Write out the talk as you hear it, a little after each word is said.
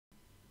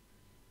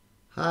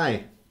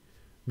Hi,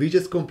 we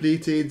just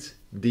completed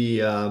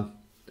the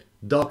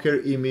Docker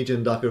image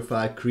and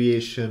Dockerfile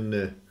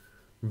creation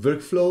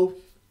workflow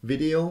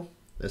video.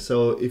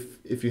 So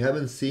if you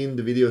haven't seen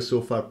the video so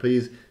far,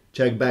 please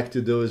check back to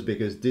those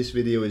because this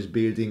video is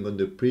building on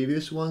the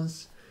previous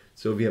ones.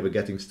 So we have a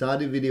getting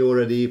started video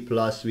already,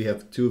 plus we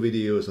have two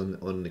videos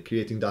on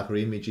creating Docker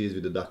images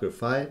with the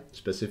Dockerfile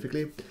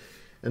specifically.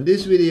 And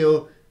this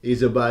video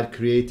is about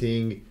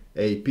creating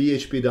a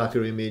PHP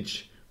Docker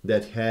image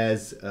that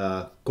has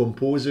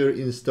Composer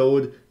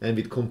installed, and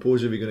with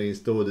Composer we're going to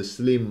install the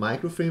Slim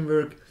micro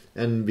framework,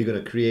 and we're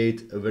going to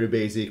create a very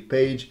basic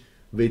page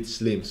with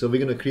Slim. So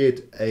we're going to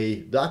create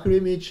a Docker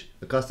image,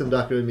 a custom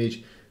Docker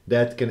image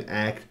that can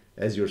act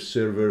as your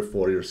server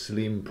for your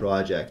Slim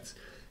projects.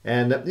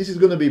 And this is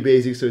going to be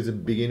basic, so it's a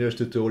beginner's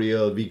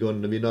tutorial. We're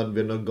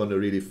not going to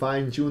really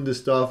fine-tune the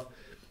stuff.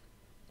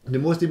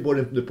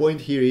 The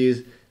point here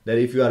is that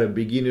if you are a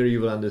beginner,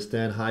 you will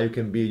understand how you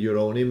can build your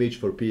own image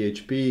for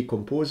PHP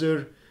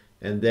Composer,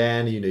 and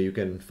then you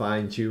can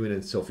fine-tune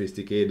and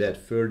sophisticate that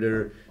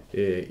further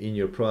in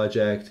your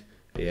project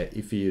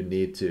if you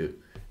need to.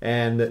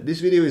 And this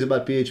video is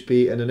about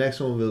PHP, and the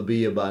next one will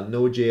be about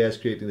Node.js,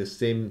 creating the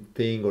same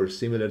thing or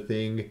similar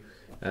thing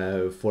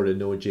for the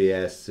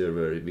Node.js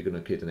server. We're going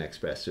to create an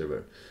Express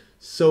server.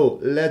 So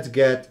let's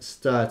get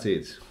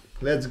started.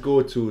 Let's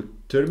go to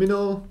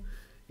terminal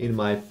in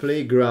my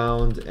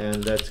playground,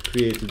 and let's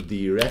create a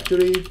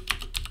directory,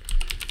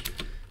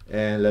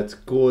 and let's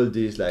call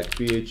this like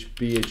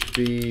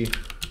PHP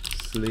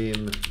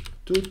Slim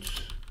tut,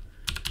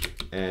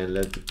 and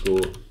let's go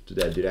to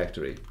that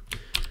directory.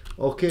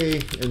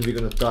 Okay, and we're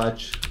gonna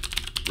touch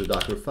the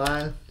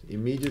Dockerfile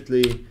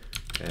immediately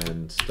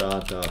and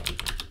start up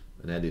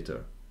an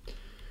editor.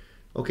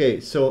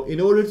 Okay, so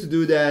in order to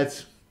do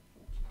that,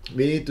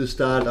 we need to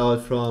start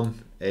out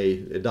from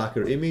a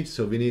Docker image,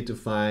 so we need to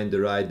find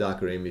the right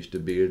Docker image to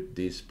build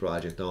this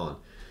project on.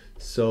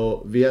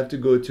 So we have to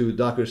go to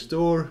Docker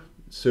store,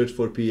 search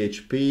for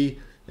PHP,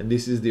 and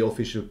this is the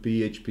official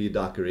PHP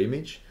Docker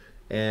image.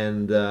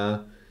 And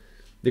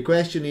the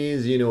question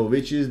is,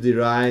 which is the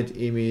right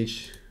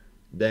image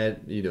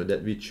that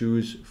that we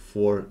choose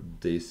for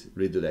this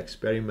little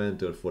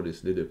experiment or for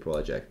this little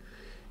project.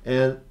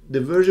 And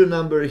the version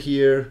number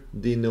here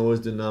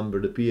denotes the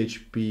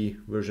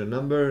PHP version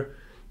number.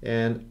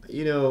 And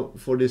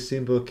for this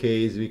simple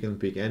case, we can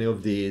pick any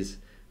of these,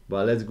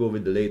 but let's go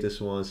with the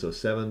latest one. So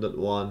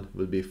 7.1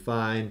 will be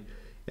fine.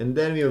 And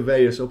then we have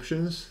various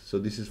options. So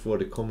this is for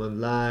the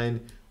command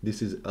line,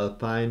 this is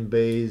Alpine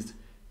based,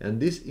 and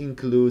this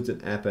includes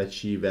an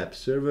Apache web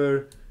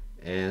server,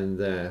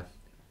 and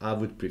I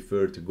would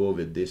prefer to go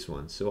with this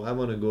one. So I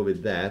want to go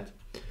with that.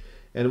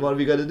 And what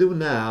we got to do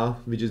now,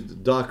 which is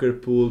Docker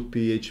pull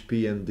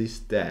PHP and this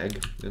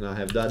tag, and I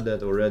have done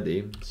that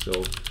already.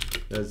 So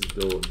let's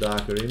do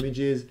Docker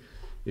images.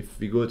 If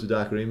we go to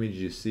Docker image,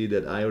 you see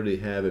that I already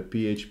have a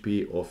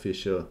PHP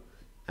official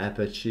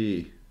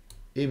Apache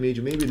image.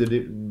 Maybe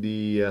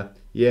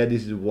yeah,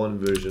 this is one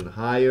version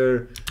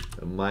higher,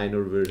 a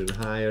minor version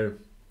higher.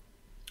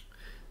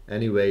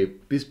 Anyway,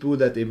 please pull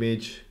that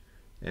image,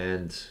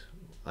 and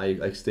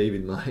I stay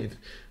with mine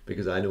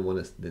because I don't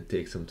want to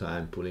take some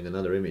time pulling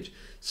another image.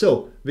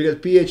 So we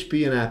got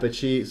PHP and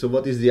Apache. So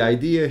what is the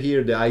idea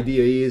here? The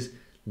idea is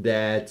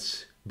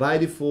that by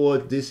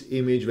default, this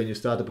image, when you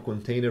start up a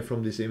container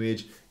from this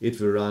image, it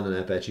will run an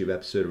Apache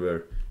web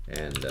server,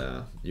 and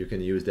you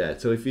can use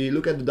that. So if you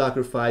look at the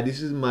Dockerfile,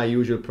 this is my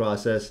usual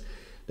process,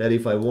 that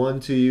if I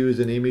want to use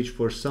an image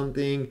for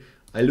something,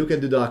 I look at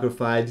the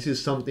Dockerfile. This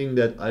is something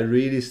that I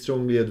really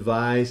strongly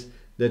advise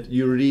that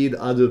you read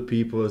other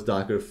people's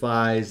Docker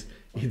files.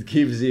 It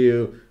gives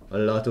you a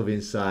lot of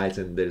insights,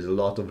 and there's a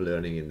lot of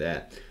learning in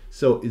that.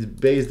 So it's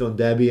based on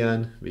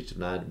Debian, which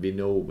now we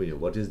know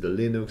what is the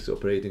Linux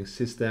operating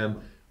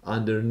system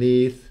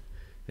underneath,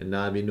 and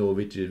now we know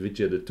which are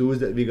the tools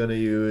that we're gonna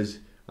use.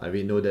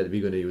 We know that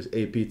we're gonna use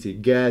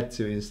apt-get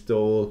to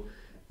install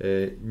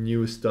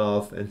new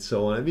stuff and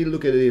so on. And we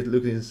look at it,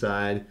 look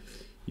inside,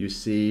 you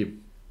see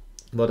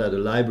what are the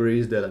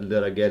libraries that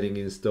are getting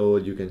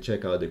installed. You can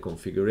check out the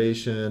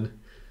configuration,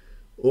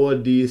 all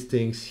these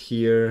things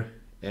here.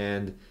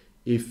 And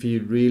if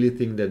you really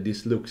think that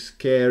this looks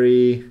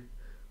scary,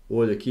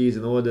 all the keys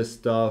and all the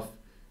stuff,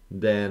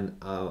 then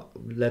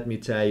let me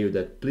tell you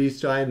that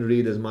please try and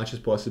read as much as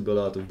possible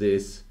out of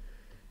this.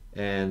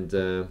 And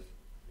the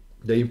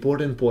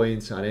important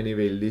points are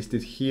anyway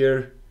listed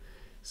here.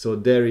 So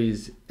there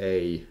is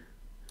a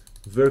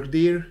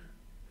workdir.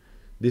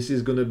 This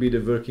is going to be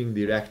the working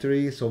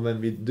directory. So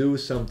when we do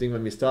something,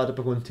 when we start up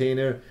a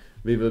container,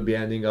 we will be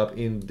ending up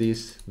in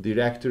this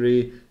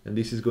directory, and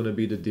this is going to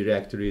be the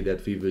directory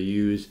that we will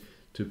use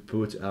to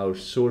put our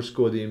source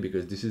code in,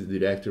 because this is the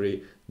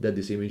directory that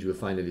this image will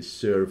finally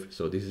serve.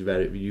 So this is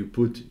where you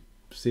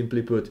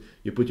simply put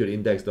your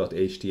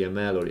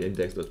index.html or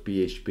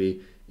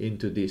index.php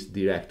into this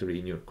directory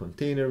in your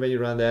container. When you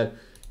run that,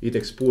 it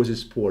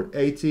exposes port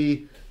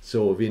 80.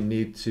 So we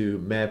need to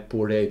map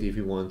port 80 if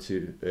you want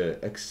to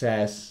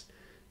access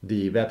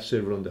the web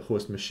server on the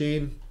host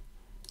machine.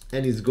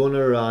 And it's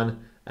gonna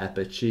run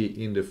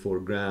Apache in the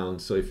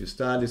foreground. So if you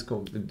start this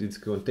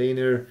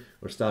container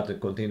or start a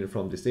container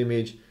from this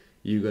image,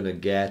 you're gonna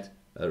get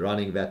a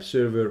running web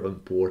server on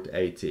port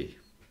 80.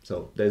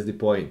 So that's the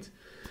point.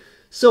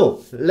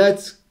 So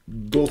let's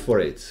go for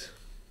it.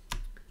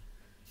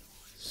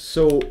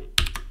 So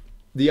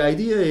the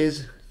idea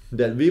is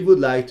that we would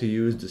like to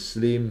use the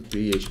Slim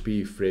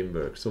PHP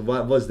framework. So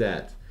what was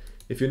that?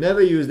 If you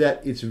never use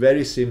that, it's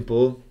very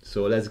simple.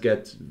 So let's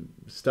get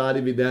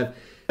started with that.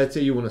 Let's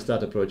say you want to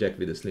start a project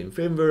with a Slim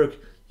framework.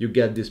 You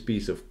get this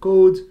piece of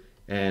code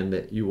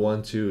and you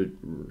want to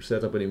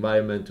set up an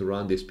environment to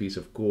run this piece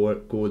of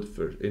code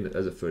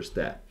as a first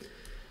step.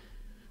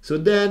 So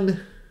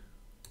then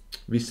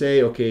we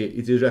say, okay,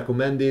 it is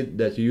recommended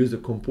that you use the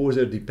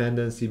Composer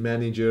dependency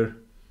manager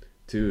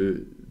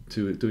to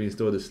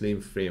install the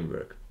Slim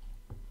framework.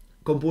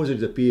 Composer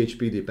is a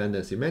PHP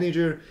dependency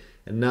manager,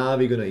 and now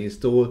we're going to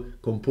install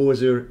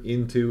Composer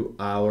into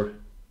our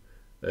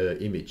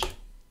image.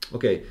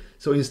 Okay,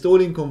 so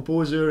installing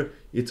Composer,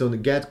 it's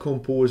on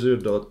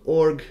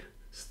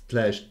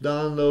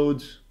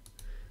getcomposer.org/download.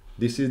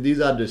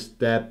 These are the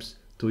steps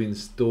to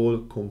install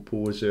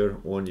Composer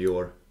on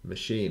your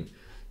machine.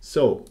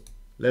 So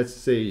let's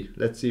see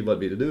what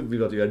we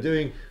are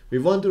doing. We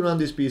want to run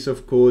this piece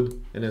of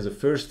code, and as a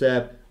first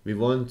step, we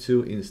want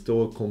to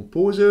install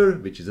Composer,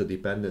 which is a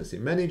dependency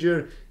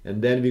manager,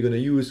 and then we're going to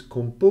use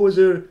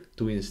Composer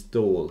to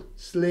install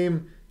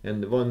Slim,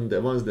 and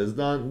once that's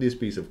done, this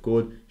piece of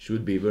code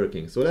should be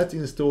working. So let's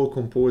install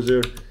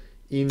Composer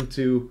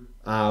into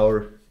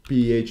our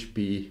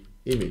PHP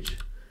image.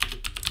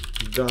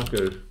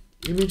 Docker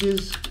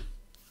images.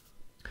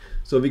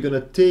 So we're going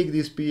to take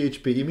this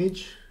PHP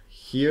image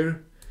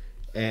here,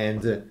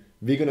 and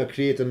we're going to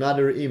create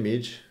another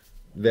image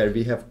where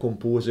we have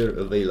Composer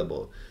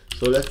available.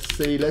 So let's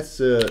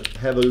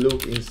have a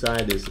look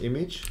inside this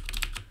image.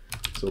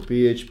 So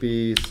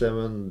PHP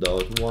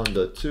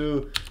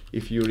 7.1.2.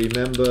 If you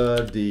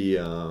remember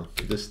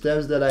the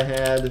steps that I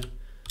had,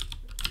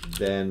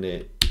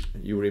 then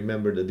you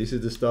remember that this is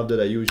the stuff that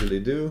I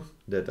usually do.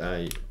 That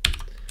I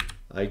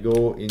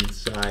go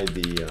inside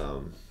the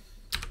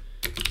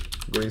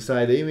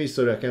image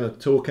so that I cannot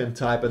talk and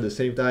type at the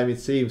same time, it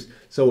seems.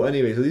 So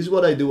anyway, so this is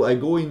what I do. I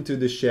go into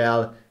the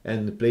shell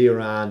and play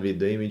around with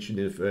the image in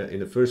the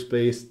first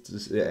place,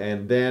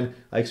 and then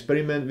I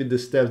experiment with the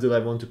steps that I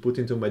want to put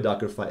into my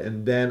Dockerfile,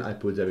 and then I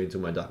put them into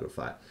my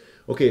Dockerfile.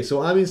 Okay,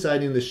 so I'm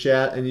inside in the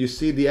shell, and you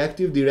see the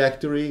active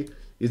directory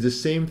is the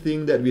same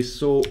thing that we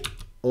saw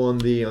on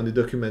the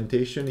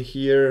documentation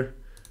here.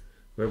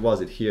 Where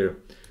was it? Here.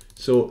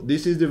 So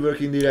this is the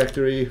working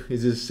directory.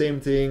 It's the same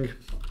thing.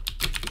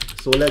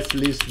 So let's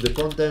list the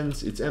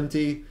contents. It's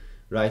empty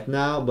right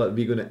now, but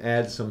we're gonna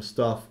add some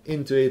stuff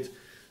into it.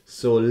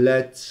 So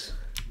let's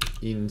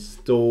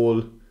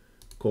install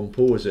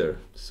Composer.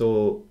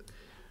 So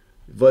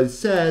what it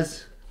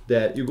says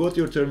that you go to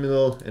your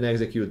terminal and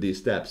execute these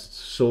steps.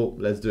 So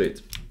let's do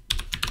it.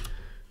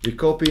 We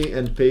copy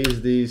and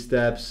paste these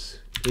steps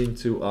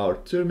into our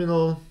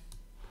terminal.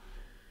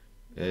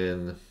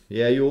 And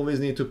yeah, you always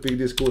need to pick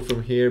this code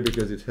from here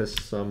because it has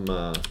some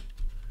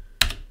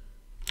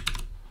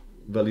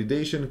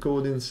validation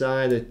code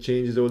inside that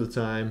changes all the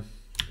time.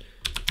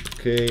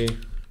 Okay,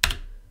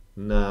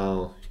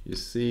 now you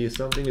see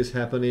something is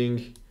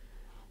happening,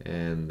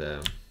 and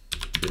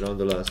we're on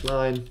the last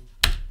line.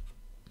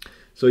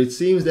 So it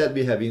seems that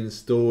we have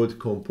installed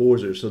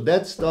Composer. So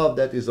that stuff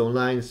that is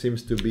online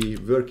seems to be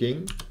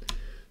working.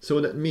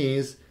 So that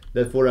means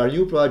that for our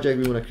new project,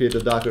 we want to create a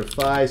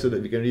Dockerfile so that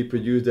we can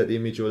reproduce that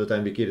image all the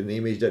time. We create an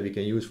image that we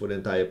can use for the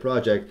entire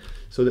project.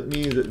 So that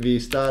means that we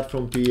start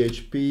from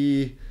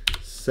PHP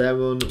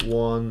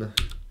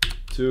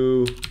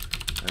 7.1.2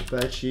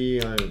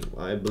 Apache,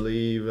 I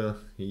believe,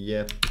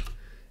 yep.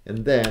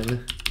 And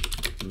then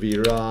we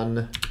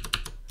run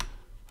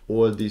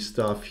all this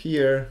stuff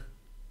here.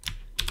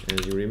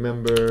 And you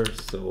remember,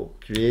 so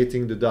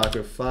creating the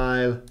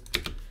Dockerfile,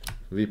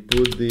 we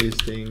put these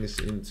things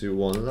into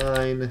one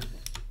line.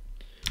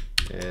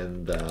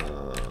 And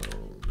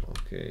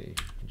okay,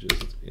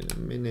 just in a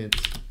minute.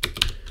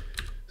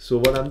 So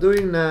what I'm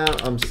doing now,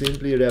 I'm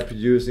simply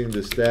reproducing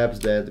the steps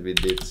that we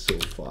did so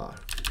far.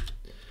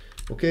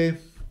 Okay.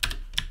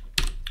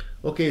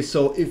 Okay,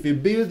 so if we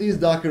build this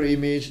Docker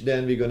image,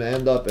 then we're gonna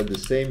end up at the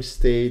same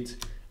state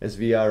as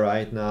we are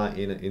right now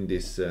in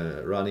this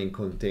running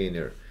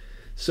container.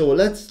 So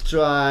let's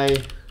try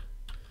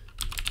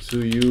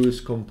to use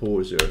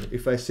Composer.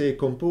 If I say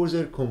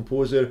Composer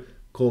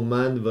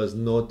command was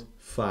not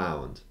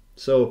found.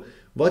 So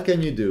what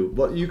can you do?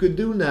 What you could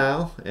do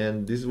now,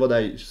 and this is what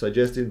I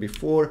suggested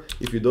before,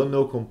 if you don't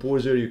know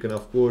Composer, you can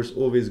of course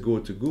always go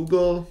to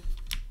Google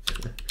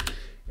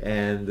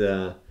and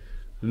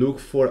look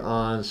for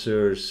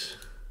answers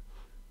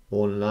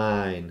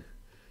online.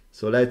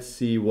 So let's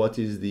see what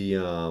is the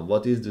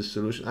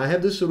solution. I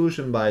have the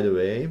solution, by the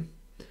way.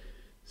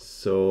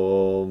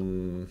 So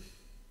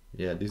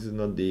yeah, this is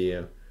not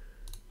the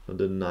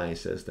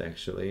nicest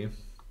actually.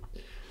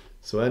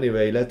 So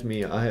anyway,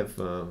 I have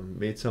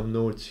made some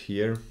notes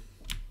here.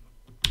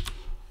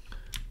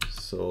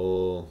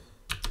 So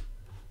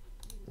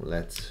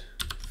let's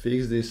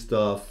fix this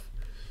stuff.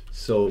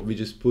 So we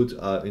just put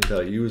into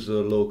our user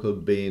local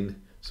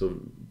bin, so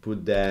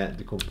put that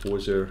the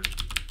composer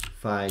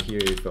file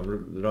here. If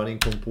I'm running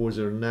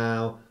composer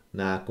now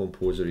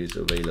composer is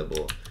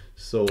available.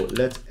 So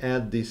let's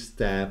add this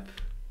step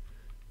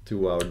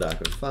to our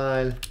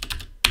Dockerfile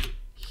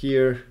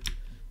here.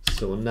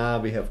 So now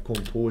we have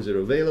composer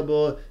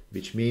available,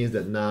 which means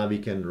that now we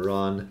can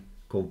run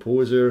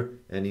composer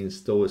and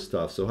install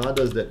stuff. So how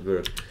does that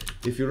work?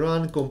 If you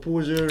run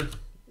composer,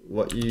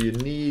 what you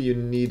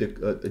need a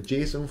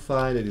JSON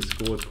file that is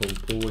called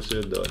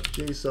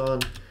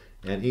composer.json,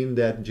 and in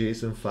that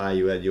JSON file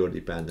you add your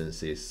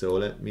dependencies. So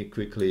let me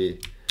quickly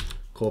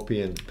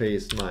copy and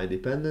paste my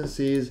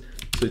dependencies.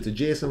 So it's a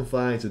JSON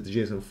file, it's a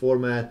JSON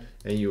format,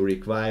 and you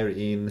require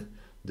in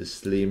the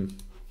Slim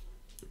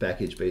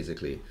package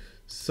basically.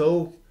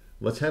 So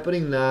what's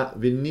happening now,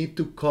 we need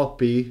to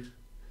copy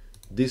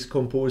this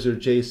composer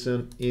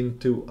JSON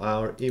into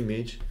our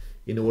image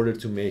in order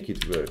to make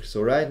it work.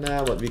 So right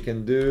now what we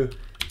can do,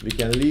 we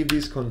can leave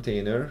this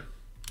container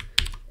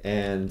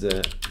and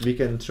we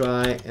can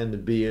try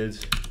and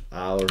build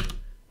our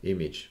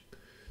image.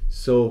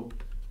 So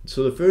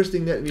the first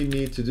thing that we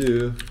need to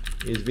do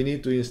is we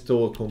need to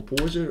install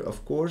composer,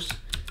 of course,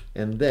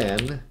 and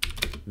then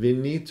we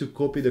need to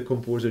copy the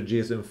composer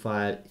JSON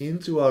file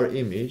into our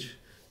image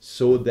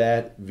so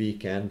that we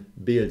can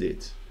build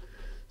it.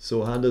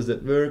 So how does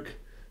that work?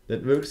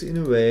 That works in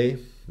a way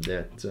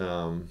that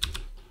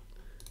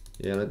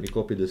yeah, let me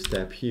copy the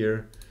step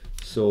here.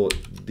 So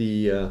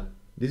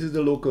this is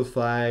the local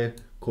file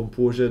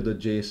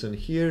composer.json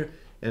here,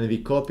 and we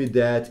copy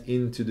that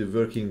into the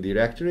working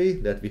directory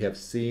that we have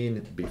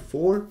seen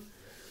before.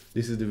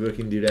 This is the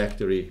working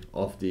directory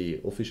of the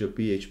official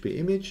PHP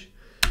image.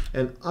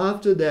 And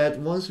after that,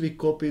 once we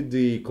copy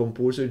the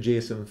composer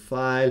JSON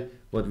file,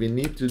 what we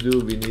need to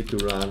do, we need to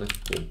run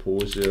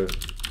composer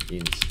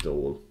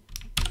install.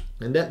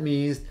 And that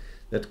means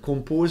that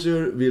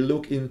composer will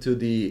look into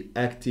the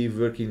active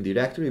working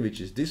directory, which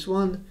is this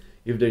one.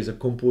 If there is a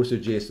composer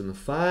JSON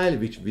file,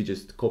 which we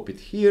just copied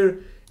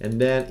here,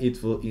 and then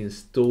it will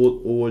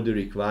install all the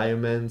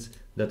requirements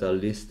that are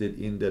listed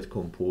in that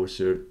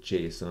composer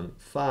JSON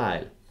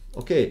file.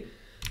 Okay,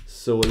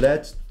 so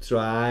let's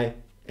try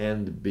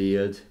and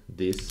build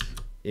this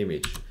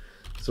image.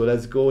 So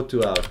let's go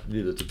to our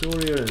little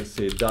tutorial and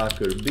say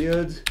docker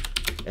build,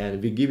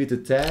 and we give it a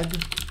tag,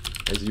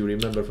 as you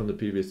remember from the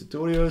previous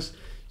tutorials.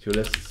 So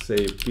let's say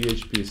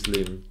PHP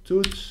Slim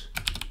tut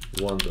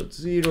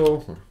 1.0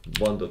 or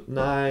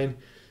 1.9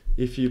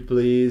 if you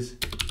please,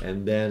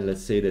 and then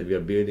let's say that we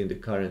are building the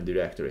current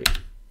directory.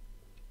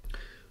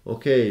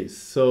 Okay,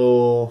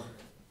 so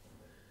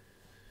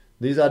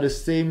these are the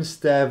same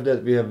steps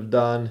that we have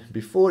done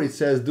before. It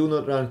says do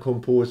not run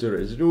composer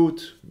as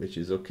root, which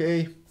is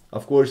okay.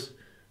 Of course,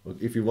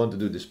 if you want to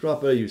do this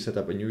properly, you set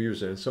up a new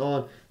user and so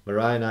on, but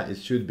right now it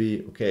should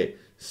be okay.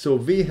 So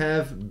we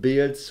have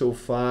built so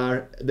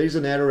far, there's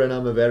an error and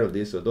I'm aware of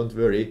this, so don't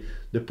worry.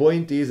 The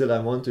point is that I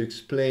want to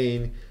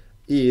explain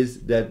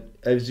is that,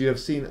 as you have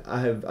seen,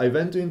 I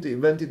went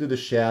into the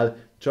shell,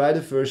 tried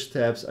the first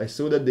steps, I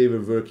saw that they were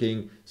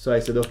working, so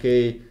I said,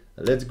 okay,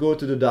 let's go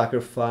to the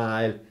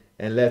Dockerfile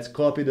and let's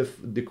copy the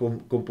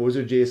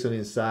composer JSON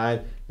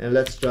inside and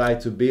let's try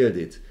to build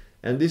it.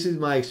 And this is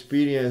my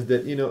experience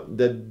that, you know,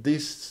 that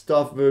this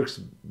stuff works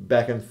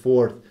back and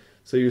forth.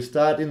 So you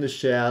start in the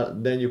shell,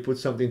 then you put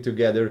something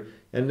together,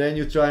 and then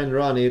you try and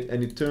run it,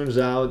 and it turns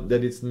out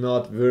that it's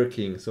not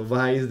working. So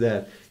why is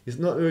that? It's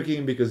not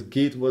working because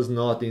Git was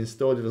not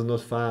installed, it was not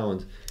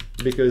found,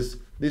 because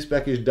this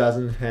package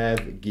doesn't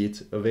have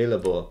Git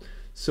available.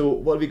 So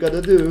what we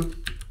gotta do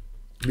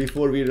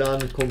before we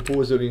run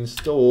composer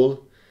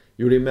install,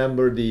 you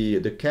remember the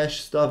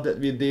cache stuff that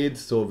we did,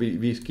 so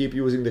we keep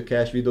using the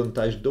cache, we don't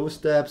touch those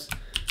steps,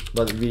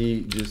 but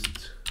we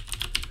just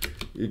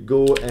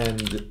go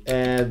and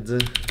add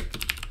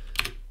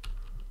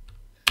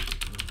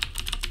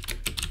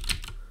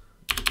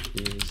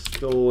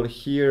install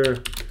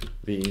here,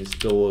 we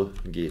install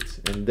git,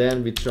 and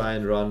then we try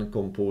and run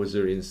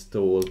composer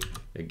install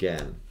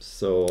again.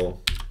 So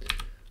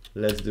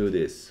let's do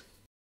this.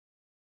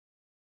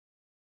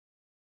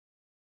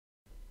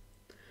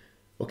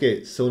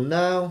 Okay, so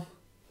now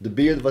the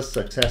build was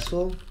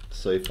successful.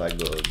 So if I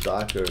go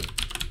Docker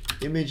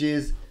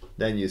images,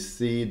 then you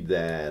see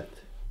that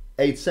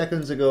 8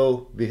 seconds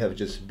ago we have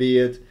just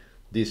built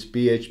this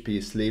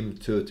PHP Slim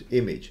tut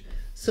image.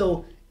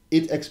 So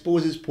it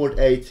exposes port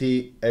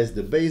 80 as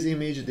the base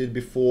image did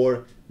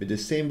before, with the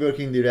same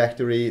working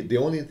directory. The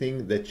only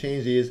thing that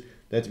changed is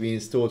that we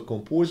installed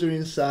composer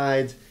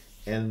inside,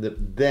 and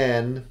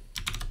then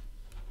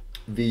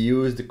we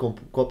used the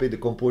copy the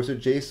composer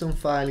JSON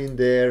file in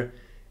there,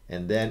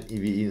 and then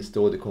we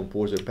install the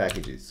composer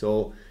packages.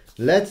 So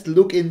let's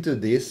look into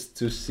this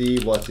to see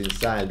what's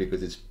inside,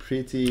 because it's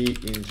pretty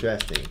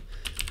interesting.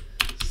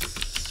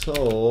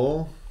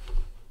 So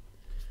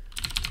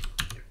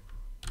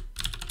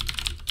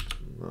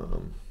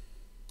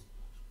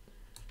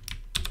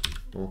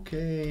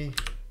okay,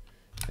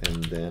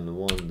 and then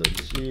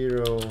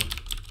 1.0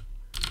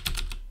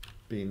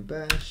 bin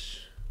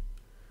bash.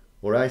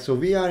 Alright, so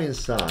we are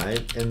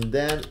inside, and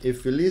then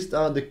if we list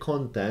out the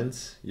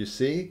contents, you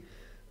see,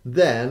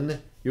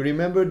 then you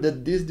remember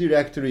that this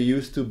directory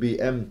used to be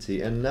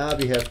empty, and now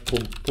we have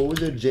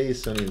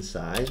composer.json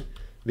inside,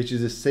 which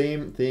is the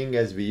same thing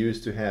as we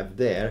used to have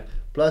there.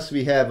 Plus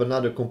we have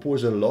another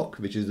composer lock,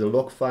 which is the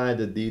log file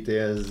that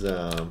details,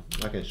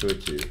 I can show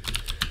it to you,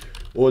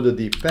 all the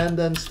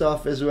dependent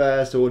stuff as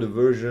well, so all the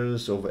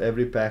versions of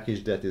every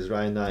package that is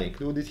right now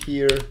included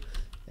here.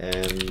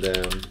 And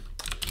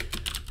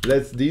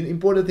the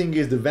important thing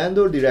is the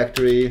vendor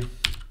directory.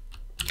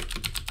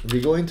 We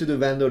go into the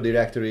vendor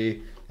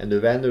directory, and the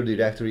vendor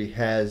directory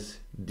has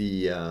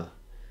the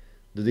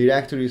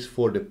directories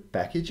for the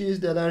packages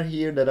that are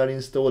here, that are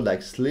installed,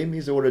 like Slim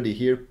is already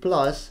here,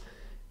 plus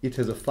it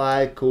has a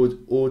file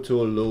called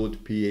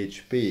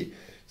autoload.php.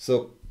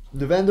 So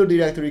the vendor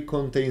directory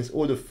contains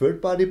all the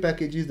third-party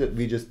packages that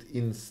we just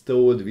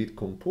installed with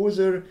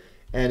Composer,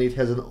 and it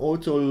has an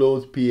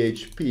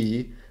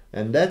autoload.php,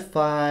 and that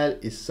file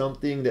is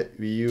something that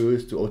we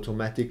use to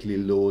automatically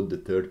load the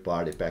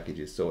third-party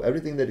packages. So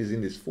everything that is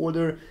in this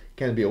folder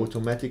can be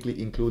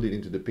automatically included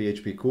into the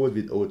PHP code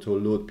with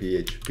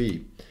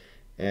autoload.php.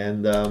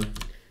 And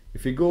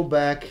if we go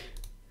back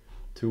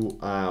to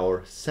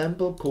our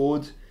sample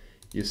code,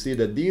 you see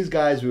that these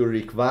guys will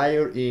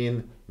require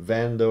in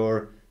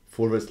vendor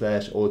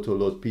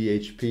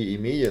 /autoload.php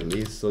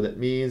immediately. So that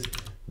means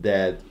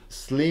that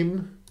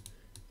Slim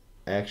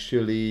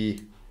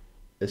actually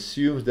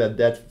assumes that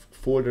that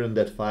folder and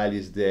that file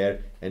is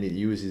there, and it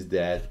uses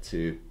that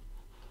to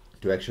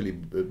actually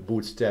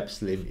bootstrap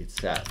Slim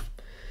itself.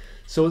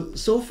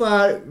 So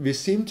far we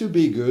seem to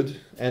be good,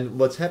 and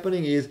what's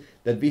happening is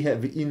that we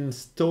have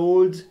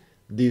installed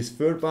these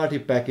third-party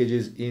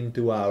packages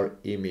into our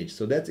image.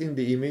 So that's in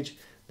the image,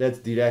 that's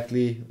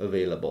directly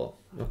available.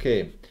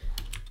 Okay,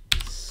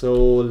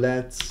 so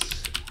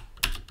let's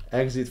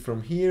exit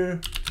from here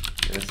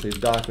and say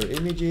Docker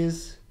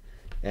images,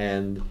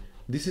 and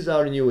this is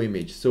our new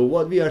image. So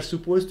what we are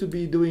supposed to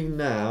be doing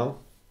now,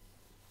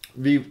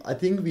 I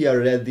think we are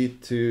ready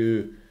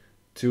to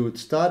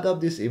start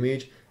up this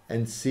image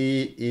and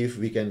see if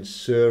we can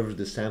serve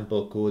the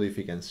sample code, if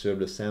we can serve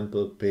the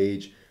sample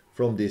page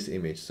from this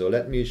image. So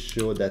let me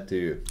show that to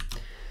you.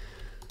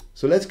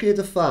 So let's create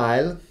a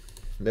file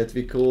that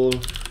we call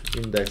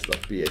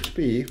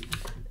index.php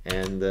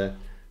and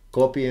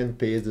copy and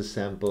paste the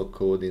sample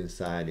code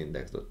inside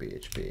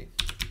index.php.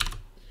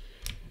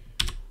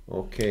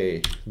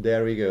 Okay,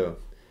 there we go.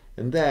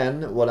 And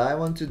then what I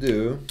want to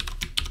do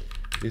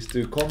is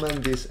to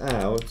comment this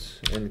out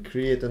and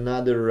create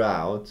another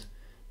route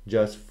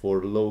just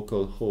for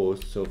local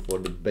host, so for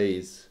the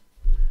base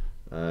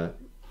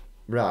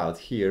route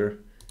here.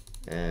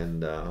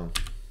 And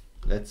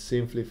let's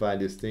simplify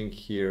this thing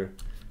here.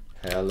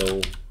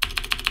 Hello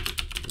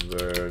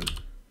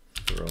world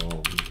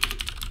from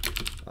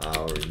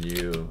our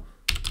new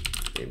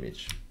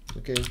image.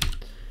 Okay,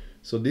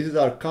 so this is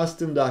our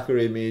custom Docker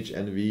image,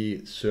 and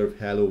we serve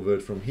hello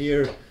world from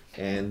here.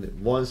 And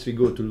once we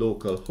go to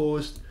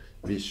localhost,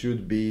 we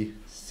should be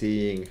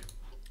seeing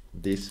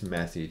this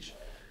message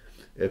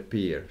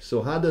appear.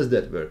 So how does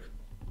that work?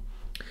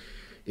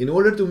 In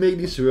order to make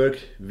this work,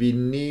 we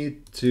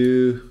need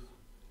to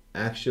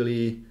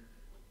actually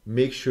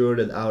make sure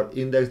that our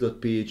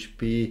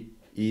index.php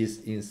is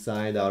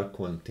inside our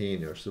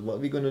container. So what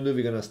we're going to do,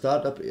 we're going to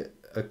start up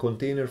a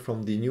container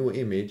from the new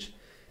image,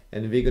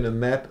 and we're going to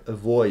map a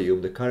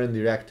volume, the current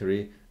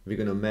directory, we're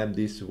going to map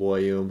this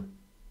volume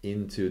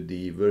into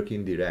the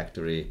working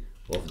directory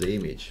of the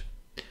image.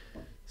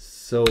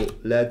 So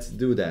let's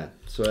do that.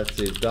 So let's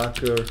say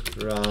docker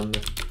run,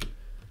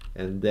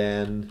 and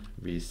then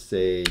we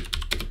say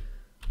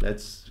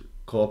let's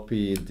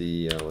copy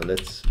the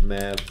let's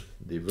map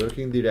the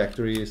working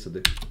directory, so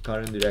the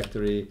current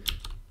directory,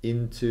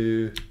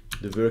 into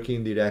the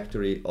working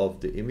directory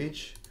of the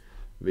image,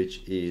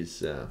 which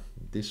is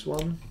this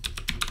one.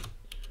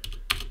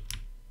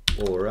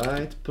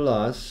 Alright,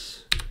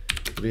 plus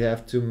we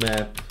have to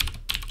map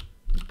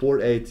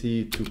port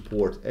 80 to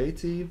port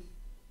 80,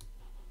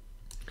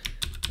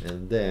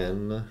 and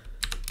then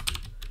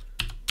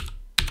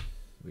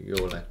we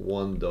go like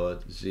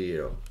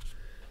 1.0.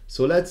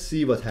 So let's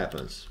see what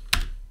happens.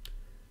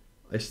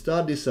 I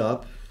start this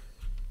up,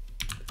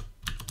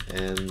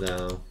 and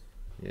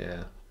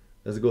yeah,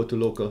 let's go to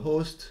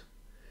localhost,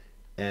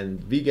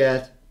 and we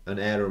get an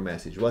error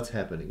message. What's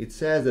happening? It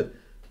says that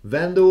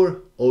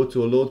vendor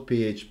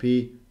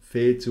autoload.php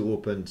failed to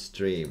open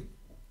stream.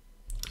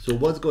 So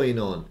what's going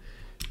on?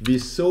 We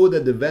saw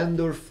that the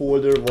vendor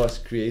folder was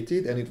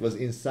created and it was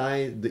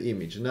inside the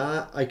image.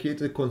 Now I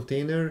created a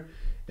container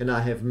and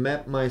I have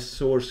mapped my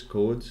source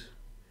code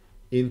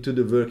into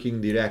the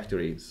working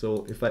directory.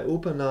 So if I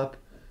open up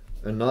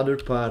another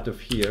part of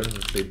here,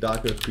 let's say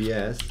docker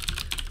ps,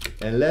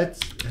 and let's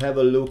have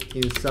a look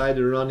inside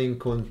the running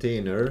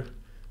container,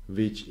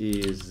 which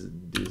is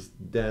this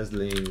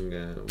dazzling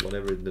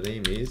whatever the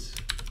name is.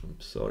 I'm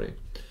sorry.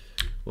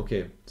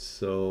 Okay,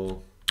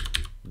 so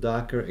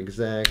docker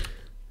exec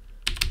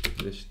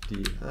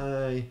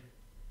 -ti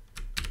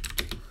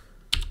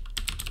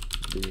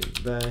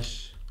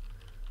bash.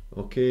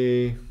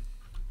 Okay.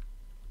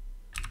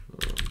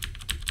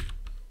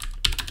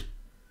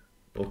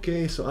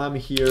 Okay, so I'm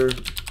here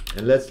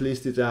and let's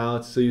list it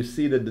out. So you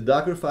see that the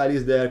Dockerfile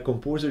is there,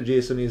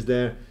 composer.json is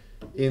there,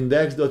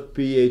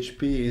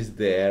 index.php is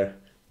there,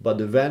 but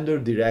the vendor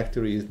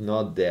directory is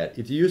not there.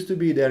 It used to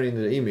be there in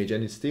the image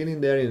and it's still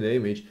in there in the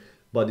image,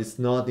 but it's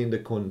not in the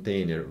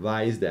container.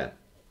 Why is that?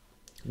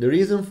 The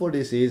reason for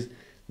this is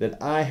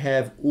that I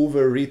have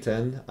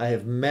overwritten, I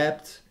have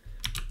mapped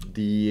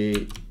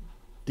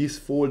this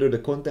folder, the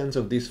contents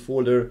of this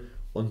folder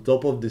on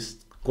top of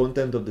this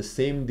content of the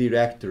same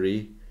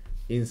directory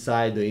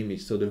inside the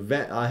image. So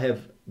I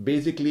have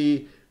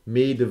basically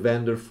made the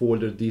vendor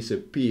folder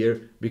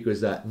disappear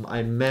because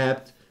I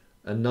mapped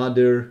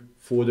another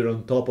folder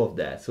on top of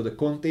that. So the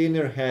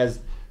container has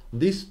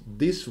this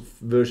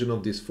version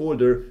of this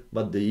folder,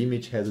 but the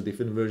image has a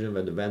different version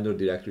where the vendor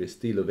directory is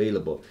still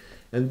available.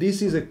 And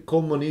this is a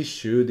common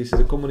issue. This is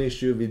a common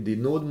issue with the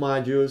node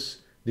modules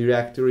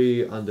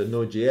directory under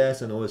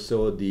Node.js and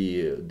also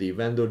the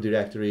vendor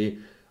directory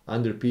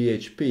under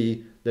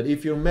PHP, that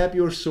if you map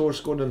your source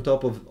code on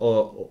top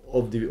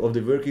of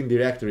the working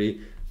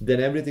directory, then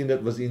everything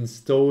that was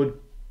installed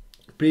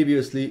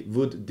previously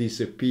would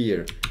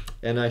disappear.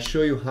 And I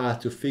show you how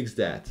to fix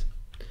that.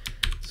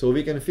 So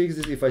we can fix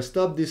this if I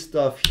stop this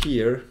stuff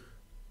here,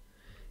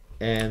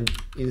 and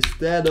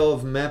instead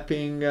of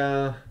mapping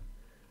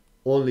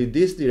only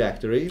this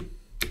directory,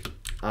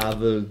 I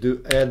will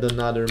add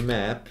another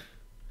map,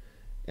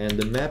 and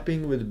the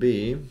mapping would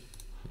be,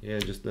 yeah,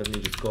 just let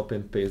me just copy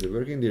and paste the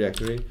working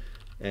directory,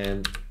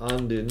 and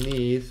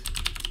underneath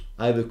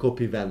I will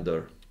copy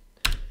vendor.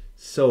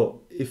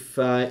 So if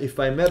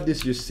I map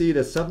this, you see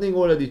that something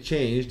already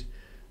changed,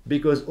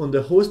 because on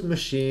the host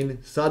machine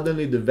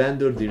suddenly the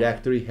vendor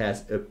directory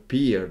has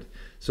appeared.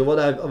 So what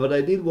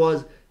I did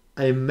was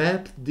I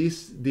mapped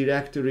this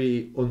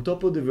directory on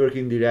top of the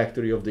working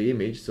directory of the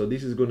image. So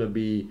this is going to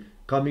be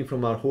coming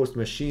from our host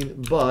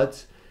machine,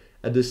 but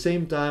at the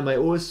same time I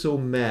also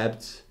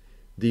mapped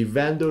the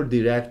vendor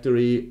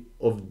directory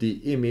of the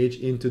image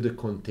into the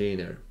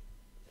container.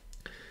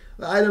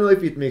 I don't know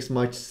if it makes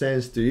much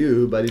sense to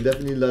you, but it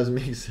definitely does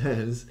make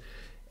sense.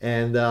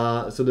 And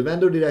so the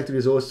vendor directory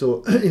is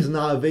also is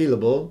now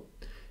available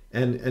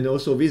and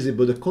also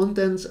visible. The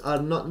contents are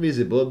not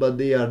visible, but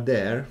they are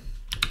there.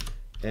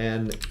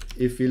 And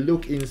if we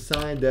look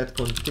inside that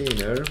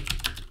container,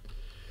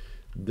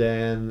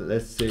 then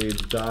let's say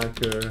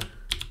Docker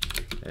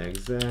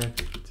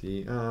exec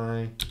ti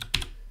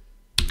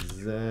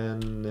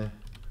zen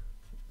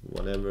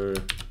whatever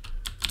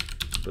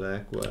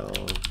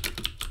Blackwell.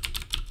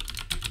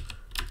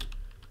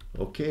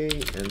 Okay,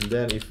 and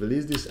then if we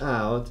list this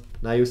out,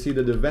 now you see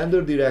that the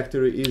vendor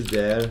directory is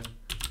there,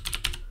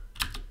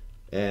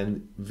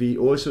 and we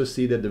also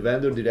see that the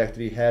vendor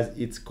directory has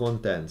its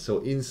content. So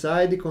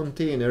inside the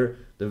container,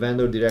 the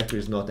vendor directory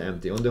is not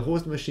empty. On the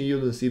host machine, you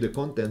don't see the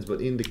contents,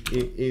 but in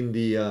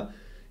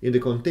the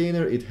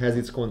container, it has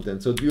its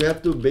content. So you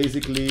have to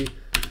basically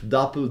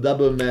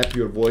double map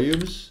your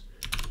volumes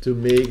to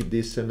make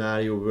this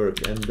scenario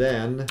work. And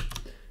then,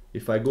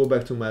 if I go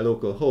back to my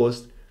local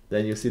host,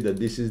 then you see that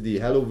this is the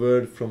hello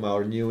world from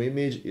our new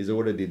image is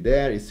already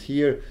there, it's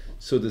here.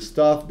 So the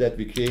stuff that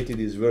we created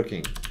is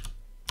working.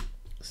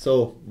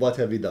 So what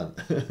have we done?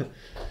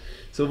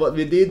 So what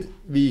we did,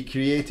 we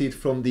created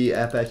from the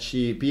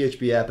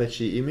PHP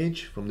Apache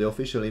image, from the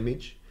official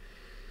image,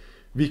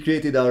 we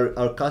created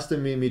our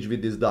custom image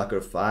with this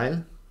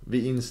Dockerfile.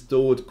 We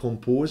installed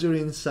Composer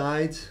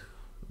inside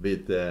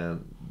with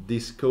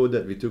this code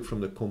that we took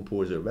from the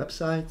Composer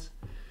website.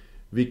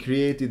 We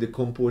created the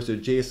Composer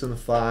JSON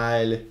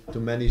file to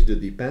manage the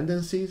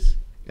dependencies,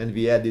 and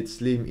we added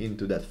Slim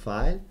into that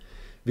file.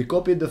 We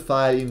copied the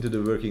file into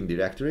the working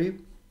directory.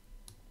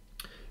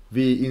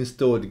 We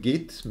installed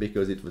Git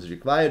because it was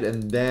required,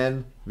 and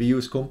then we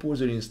use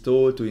Composer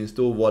install to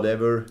install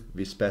whatever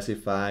we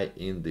specify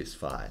in this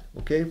file.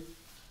 Okay?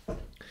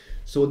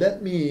 So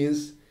that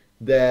means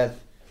that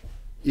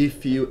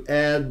if you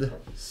add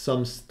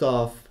some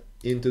stuff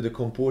into the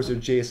Composer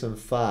JSON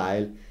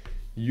file,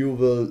 you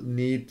will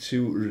need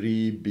to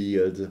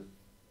rebuild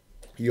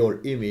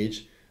your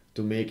image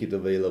to make it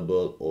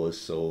available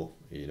also,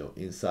 you know,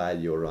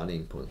 inside your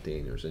running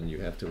containers, and you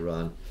have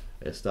to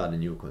start a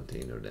new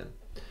container then.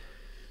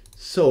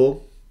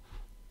 So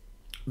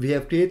we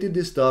have created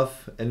this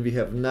stuff, and we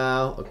have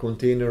now a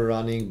container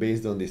running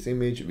based on this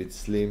image with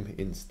Slim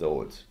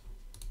installed.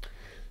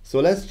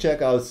 So let's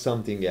check out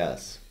something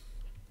else.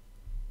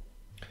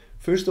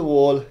 First of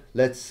all,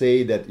 let's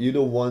say that you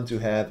don't want to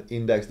have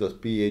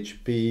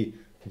index.php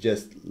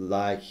just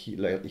like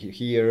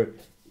here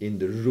in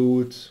the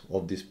root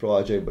of this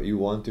project, but you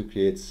want to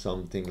create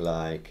something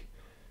like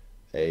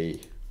a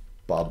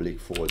public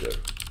folder.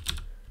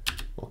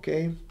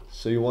 Okay,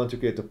 so you want to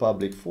create a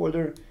public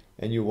folder,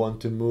 and you want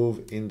to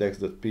move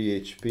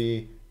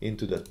index.php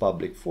into that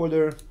public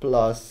folder,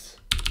 plus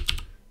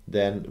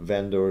then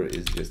vendor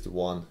is just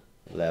one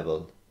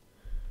level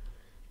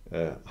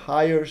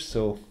higher,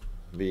 so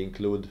we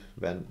include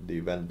when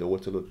the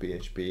autoload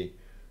PHP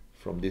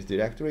from this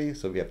directory,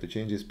 so we have to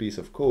change this piece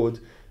of code.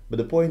 But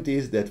the point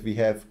is that we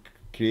have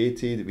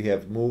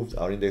moved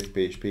our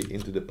index.php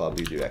into the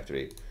public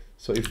directory.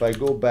 So if I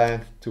go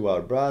back to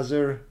our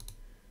browser,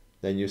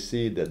 then you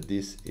see that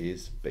this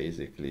is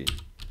basically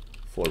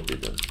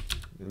forbidden.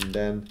 And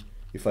then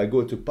if I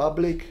go to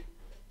public,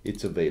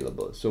 it's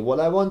available. So what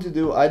I want to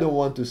do, I don't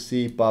want to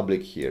see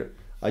public here.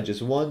 I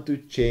just want to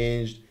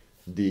change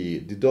the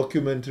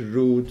document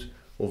root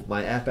of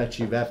my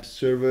Apache web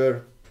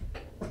server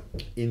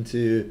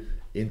into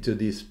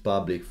this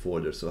public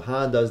folder. So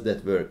how does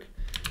that work?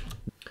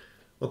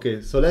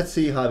 Okay, so let's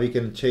see how we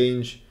can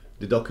change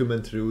the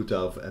document root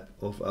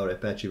of our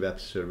Apache web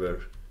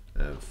server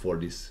for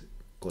this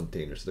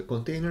container. So the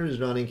container is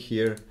running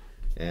here,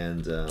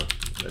 and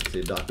let's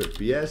say Docker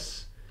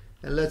PS,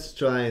 and let's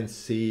try and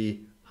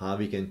see how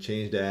we can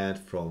change that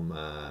from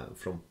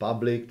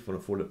public, from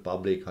the folder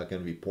public. How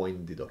can we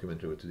point the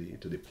document root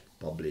to the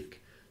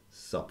public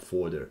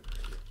subfolder?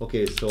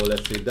 Okay, so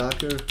let's say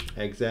Docker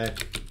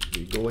exec.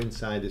 We go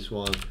inside this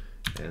one,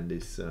 and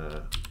this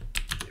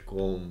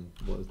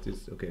what's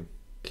this? Okay,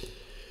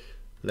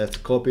 let's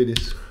copy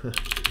this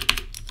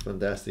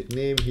fantastic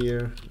name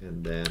here,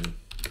 and then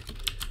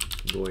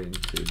go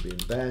into bin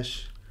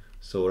bash.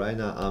 So right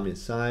now I'm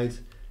inside,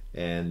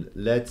 and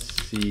let's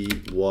see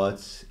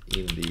what's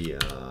in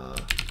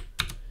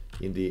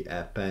the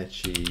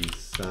Apache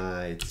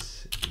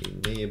sites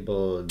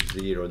enabled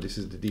 0. This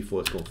is the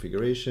default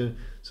configuration.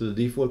 So the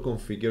default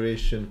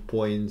configuration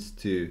points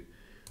to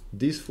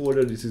this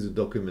folder. This is the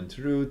document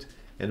root,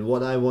 and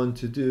what I want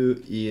to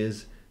do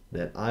is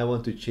that I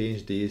want to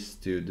change this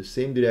to the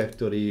same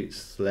directory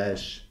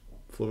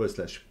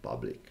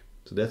 /public.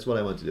 So that's what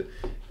I want to do,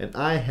 and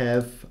I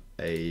have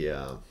a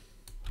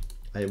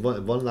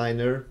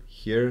one-liner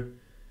here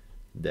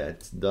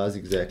that does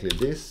exactly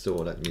this. So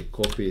let me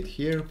copy it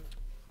here.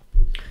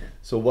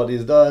 So what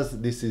this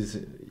does, this is,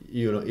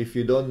 if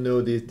you don't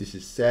know this, this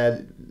is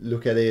sad.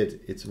 Look at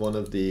it. It's one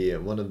of the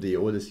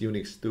oldest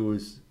Unix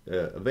tools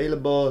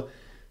available.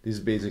 This is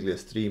basically a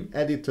stream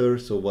editor.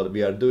 So what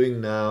we are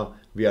doing now,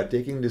 we are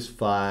taking this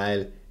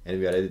file and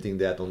we are editing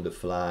that on the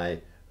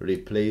fly,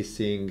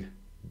 replacing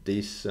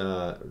this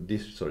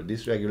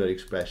regular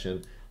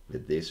expression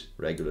with this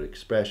regular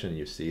expression.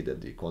 You see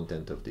that the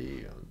content of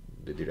the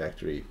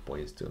directory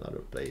points to another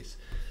place.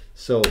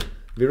 So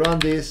we run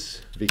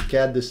this, we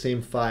cat the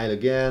same file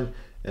again,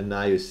 and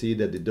now you see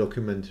that the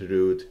document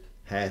root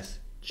has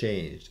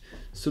changed.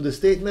 So the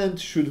statement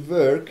should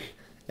work,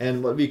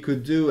 and what we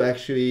could do,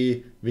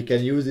 actually, we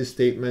can use this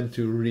statement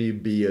to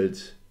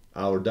rebuild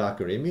our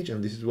Docker image,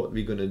 and this is what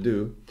we're gonna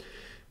do.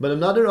 But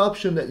another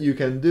option that you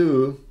can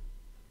do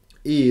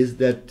is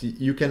that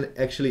you can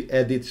actually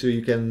edit, so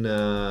you can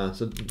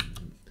so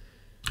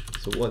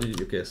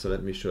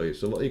let me show you.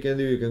 So what you can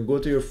do, you can go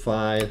to your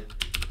file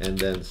and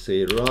then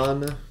say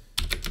run,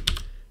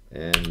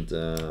 and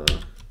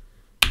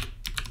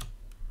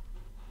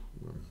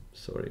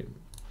so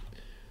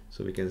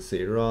we can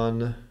say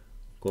run,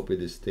 copy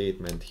this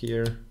statement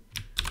here,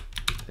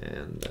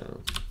 and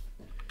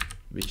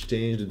which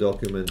change the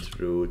document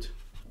root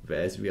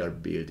as we are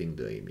building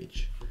the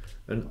image.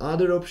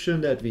 Another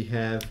option that we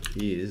have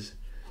is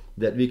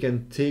that we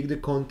can take the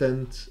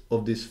content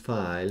of this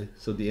file,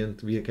 so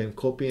we can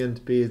copy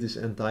and paste this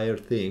entire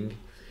thing,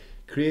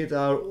 create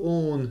our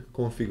own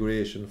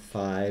configuration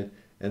file,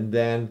 and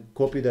then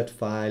copy that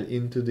file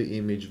into the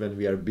image when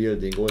we are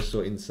building.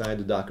 Also inside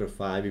the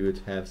Dockerfile we would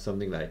have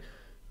something like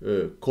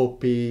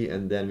copy,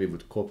 and then we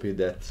would copy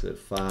that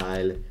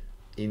file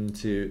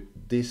into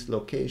this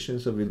location,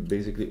 so we'll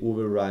basically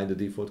override the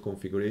default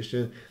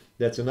configuration.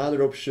 That's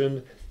another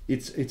option.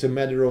 It's a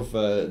matter of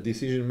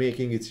decision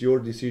making. It's your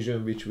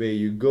decision which way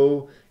you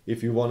go.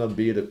 If you want to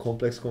build a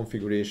complex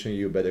configuration,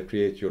 you better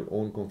create your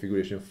own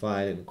configuration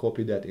file and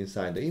copy that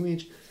inside the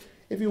image.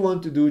 If you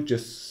want to do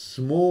just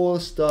small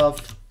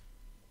stuff,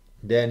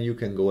 then you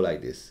can go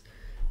like this.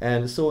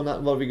 And so now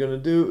what we're going to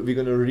do, we're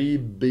going to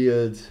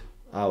rebuild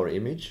our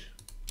image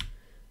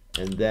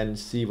and then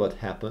see what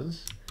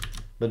happens.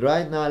 But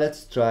right now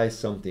let's try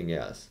something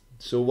else.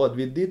 So what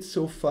we did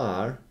so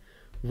far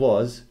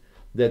was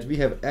that we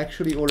have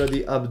actually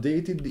already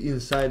updated the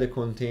inside the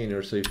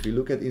container. So if we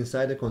look at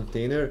inside the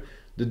container,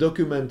 the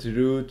document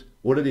root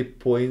already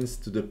points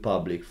to the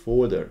public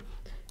folder.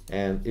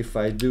 And if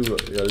I do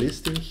a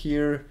listing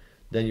here,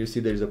 then you see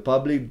there's a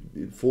public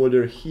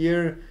folder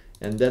here,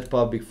 and that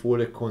public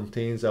folder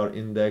contains our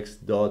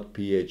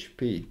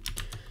index.php.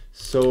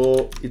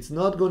 So it's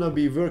not gonna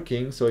be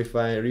working. So if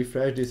I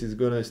refresh this, it's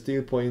gonna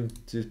still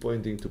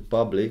pointing to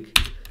public,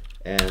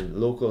 and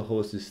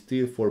localhost is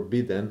still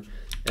forbidden.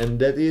 And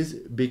that is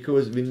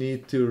because we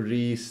need to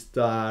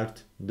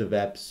restart the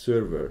web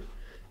server.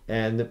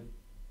 And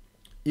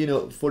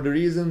for the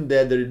reason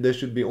that there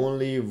should be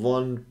only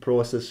one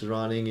process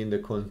running in the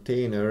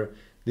container,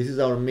 this is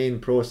our main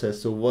process.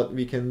 So what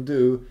we can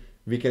do,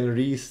 we can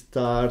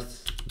restart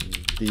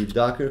the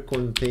Docker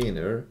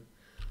container.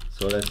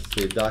 So let's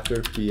say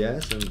Docker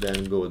PS, and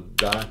then go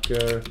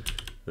Docker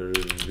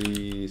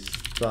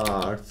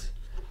restart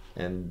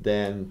and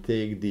then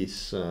take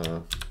this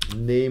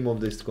name of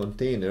this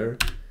container,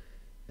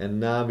 and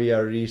now we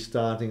are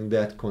restarting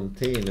that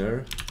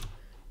container,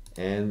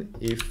 and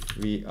if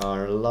we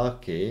are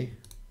lucky,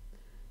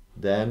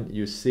 then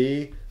you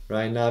see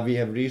right now we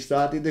have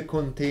restarted the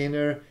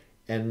container,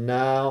 and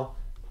now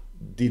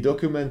the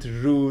document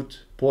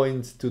root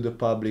points to the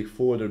public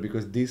folder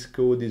because this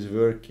code is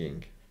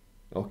working.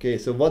 Okay,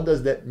 so what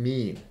does that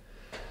mean?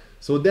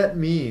 So that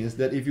means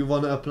that if you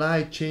want to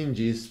apply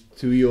changes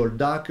to your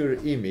Docker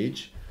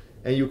image,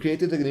 and you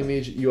created an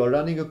image, you are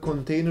running a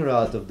container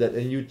out of that,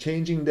 and you're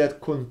changing that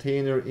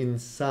container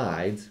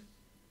inside,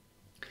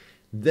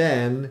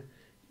 then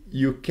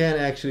you can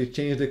actually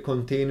change the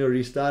container,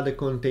 restart the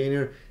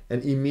container,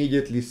 and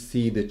immediately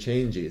see the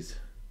changes.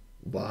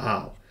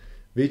 Wow,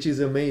 which is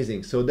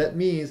amazing. So that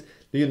means,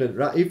 you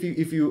know,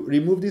 if you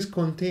remove this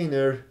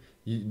container,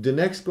 the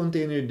next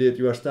container that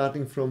you are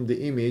starting from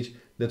the image,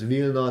 that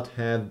will not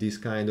have this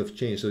kind of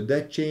change. So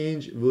that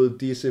change will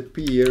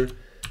disappear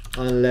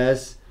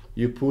unless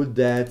you put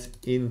that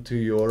into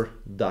your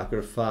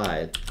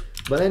Dockerfile.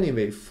 But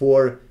anyway,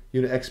 for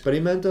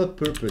experimental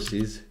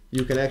purposes,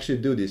 you can actually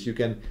do this. You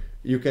can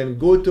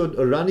go to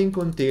a running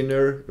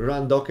container,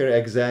 run docker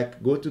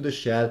exec, go to the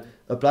shell,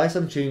 apply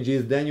some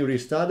changes, then you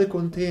restart the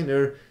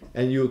container,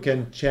 and you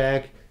can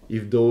check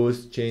if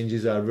those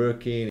changes are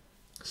working.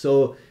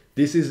 So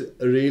this is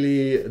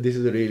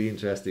really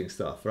interesting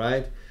stuff,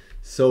 right?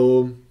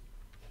 So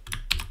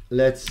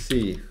let's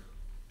see.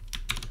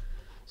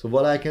 So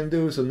what I can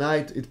do, so now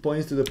it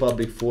points to the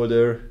public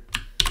folder.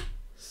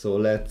 So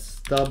let's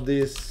stop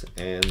this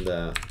and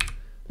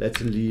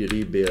let's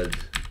rebuild.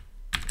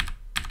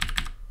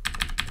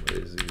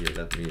 Where is it here?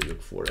 Let me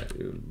look for it.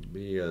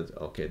 Rebuild.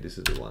 Okay, this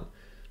is the one.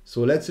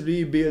 So let's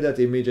rebuild that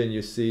image, and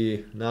you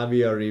see now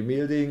we are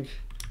rebuilding.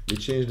 We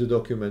change the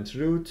document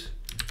root,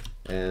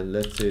 and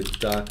let's say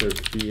docker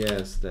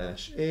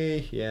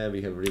ps-a. Yeah,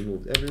 we have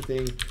removed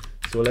everything.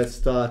 So let's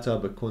start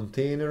up a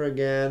container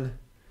again,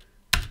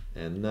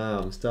 and now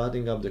I'm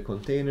starting up the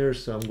container.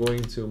 So I'm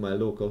going to my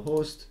local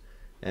host,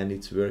 and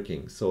it's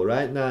working. So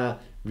right now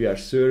we are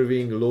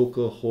serving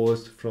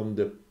localhost from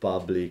the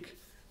public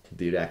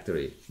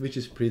directory, which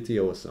is pretty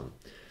awesome.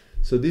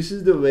 So this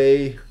is the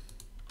way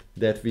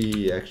that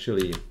we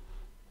actually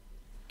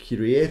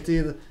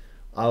created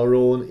our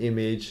own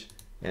image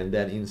and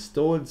then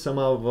installed some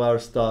of our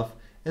stuff,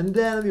 and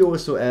then we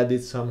also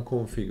added some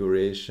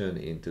configuration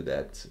into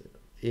that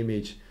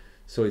image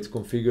so it's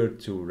configured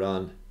to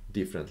run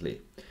differently.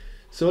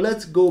 So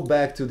let's go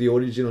back to the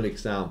original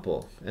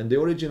example, and the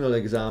original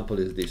example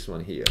is this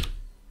one here: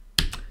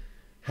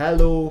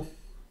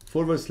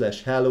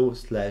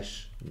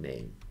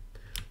 hello/hello/name.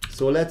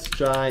 So let's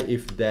try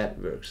if that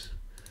works.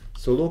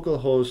 So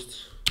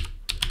localhost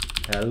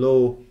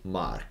hello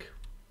Mark,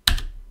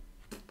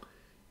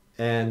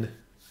 and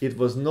it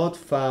was not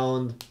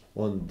found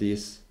on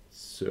this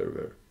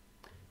server.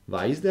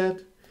 Why is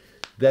that?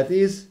 That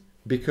is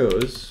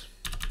because,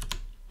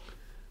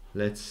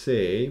 let's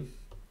say,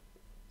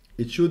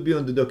 it should be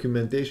on the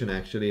documentation,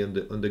 actually on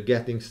the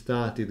getting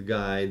started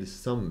guide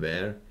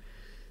somewhere,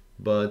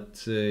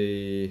 but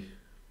I'm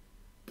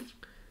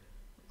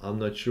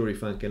not sure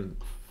if I can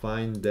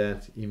find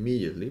that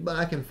immediately, but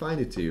I can find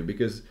it to you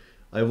because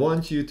I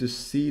want you to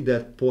see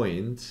that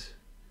point.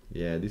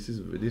 Yeah, this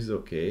is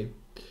okay.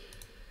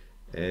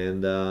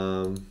 And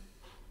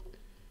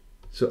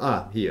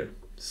so here.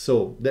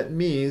 So that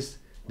means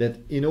that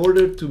in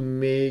order to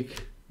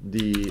make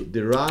the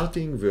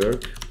routing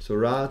work, so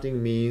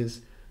routing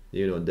means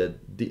that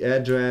the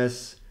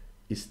address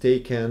is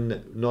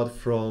taken not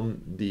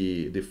from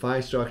the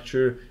file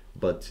structure,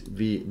 but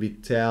we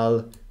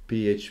tell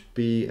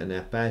PHP and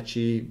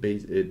Apache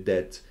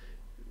that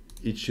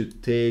it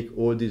should take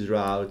all these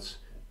routes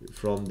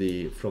from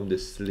the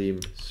Slim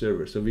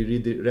server. So we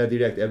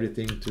redirect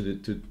everything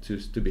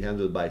to be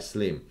handled by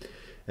Slim.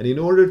 And in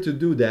order to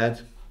do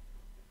that,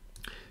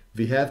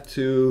 we have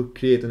to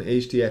create an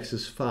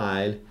htaccess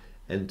file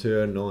and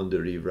turn on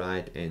the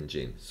rewrite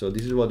engine. So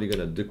this is what we're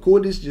gonna do. The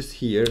code is just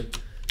here.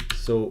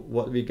 So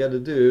what we gotta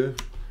do,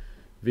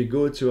 we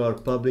go to our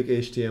public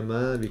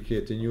HTML, we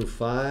create a new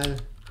file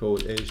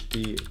called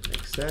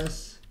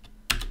htaccess.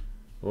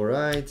 All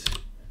right,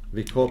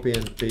 we copy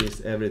and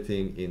paste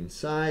everything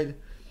inside,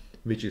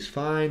 which is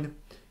fine.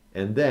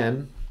 And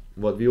then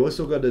what we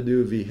also got to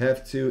do, we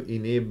have to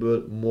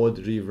enable mod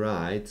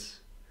rewrites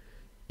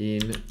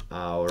in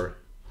our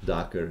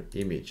Docker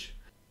image.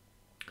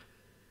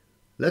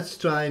 Let's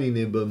try and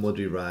enable mod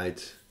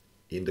rewrite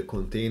in the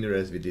container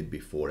as we did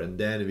before, and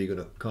then we're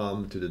gonna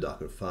come to the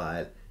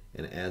Dockerfile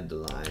and add the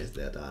lines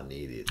that are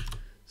needed.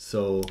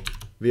 So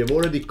we have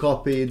already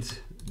copied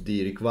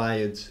the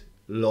required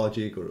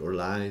logic or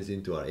lines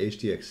into our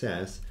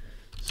htaccess.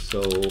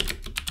 So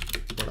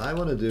what I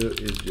want to do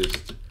is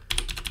just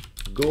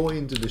go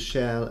into the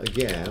shell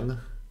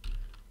again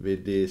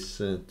with this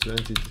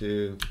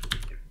 22,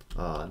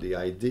 the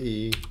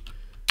ID.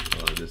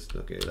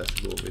 Okay, let's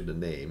go with the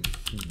name,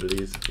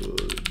 blissful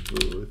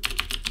boot.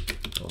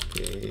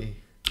 Okay,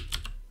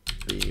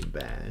 PHP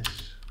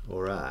bash.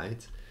 All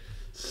right.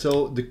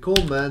 So the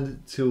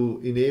command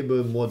to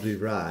enable mod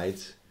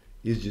rewrite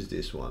is just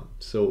this one.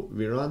 So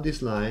we run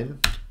this line,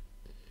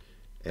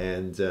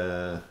 and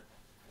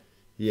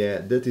yeah,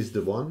 that is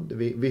the one.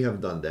 We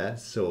have done that.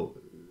 So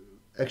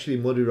actually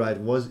mod rewrite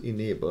was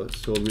enabled.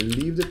 So we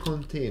leave the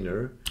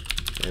container,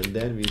 and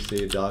then we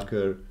say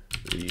docker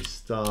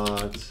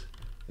restart,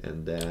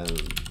 and then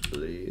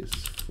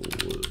blissful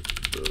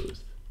boot.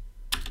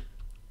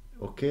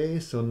 Okay,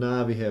 so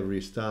now we have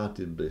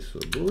restarted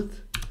blissful boot.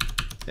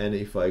 And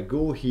if I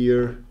go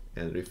here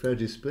and refresh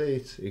this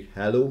page,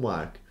 hello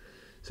Mark.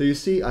 So you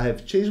see, I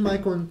have changed my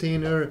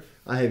container,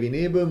 I have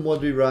enabled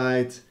mod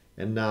rewrite,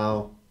 and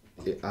now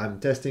I'm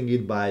testing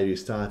it by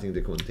restarting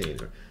the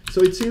container.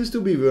 So it seems to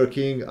be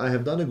working. I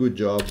have done a good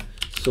job.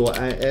 So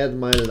I add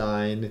my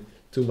line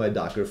to my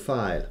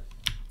Dockerfile.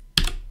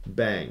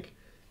 Bang.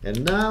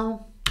 And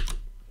now,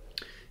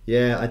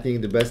 yeah, I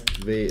think the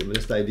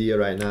best idea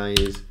right now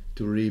is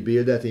to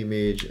rebuild that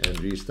image and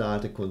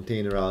restart a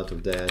container out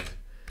of that.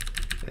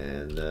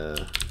 And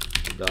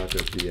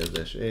docker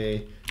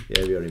ps-a,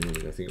 yeah, we are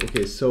removing everything.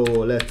 Okay, so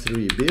let's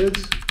rebuild.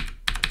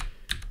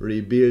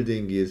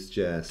 Rebuilding is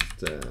just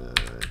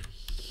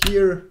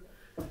here.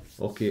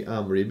 Okay,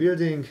 I'm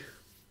rebuilding.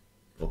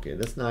 Okay,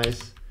 that's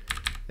nice.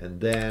 And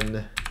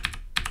then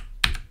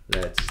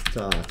let's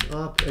start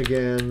up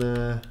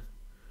again.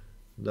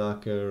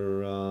 Docker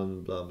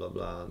run, blah blah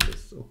blah.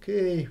 This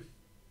okay.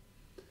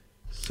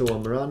 So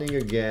I'm running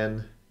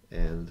again,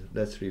 and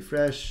let's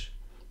refresh.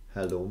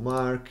 Hello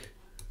Mark,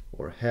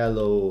 or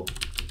hello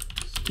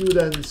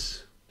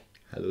students.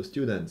 Hello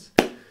students.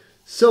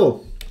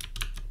 So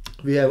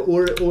we have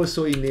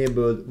also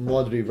enabled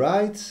mod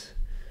rewrites.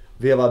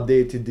 We have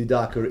updated the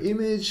Docker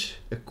image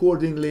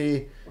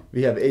accordingly.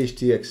 We have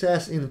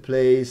htaccess in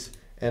place,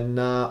 and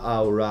now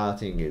our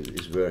routing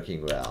is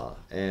working well.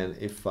 And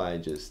if I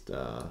just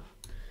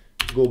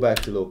go back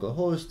to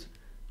localhost,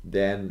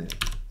 then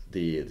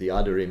the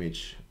other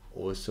image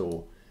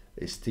also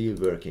is still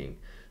working.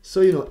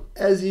 So, you know,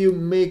 as you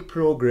make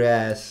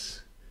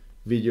progress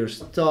with your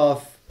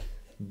stuff,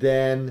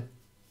 then,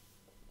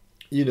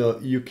 you know,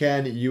 you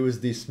can use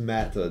this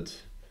method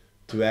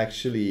to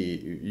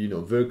actually, you know,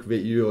 work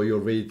with your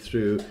way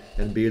through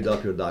and build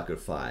up your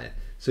Dockerfile.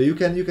 So you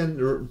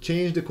can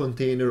change the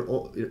container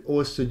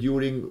also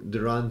during the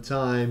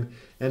runtime,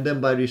 and then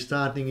by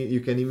restarting it,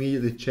 you can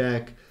immediately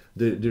check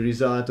the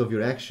result of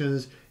your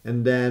actions.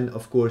 And then,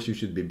 of course, you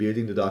should be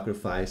building the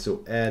Dockerfile.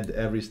 So add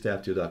every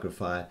step to your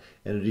Dockerfile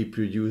and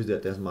reproduce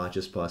that as much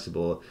as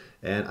possible.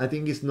 And I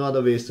think it's not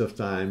a waste of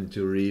time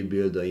to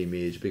rebuild the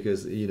image,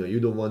 because, you know, you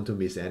don't want to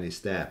miss any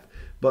step.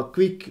 But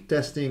quick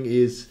testing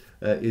is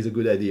a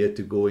good idea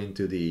to go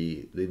into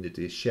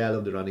the shell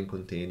of the running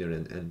container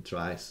and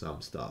try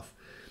some stuff.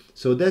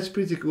 So that's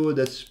pretty cool.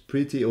 That's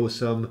pretty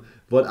awesome.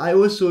 What I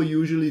also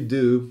usually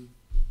do,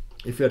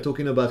 if we are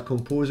talking about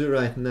Composer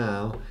right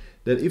now,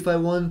 that if I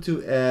want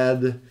to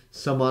add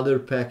some other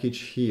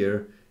package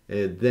here,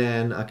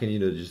 then I can, you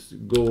know,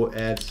 just go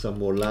add some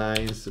more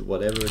lines,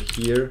 whatever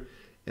here,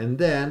 and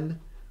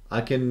then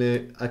I can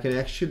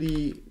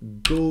actually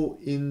go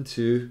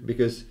into,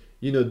 because,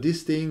 you know,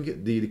 this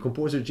thing, the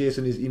Composer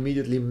JSON is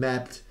immediately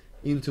mapped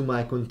into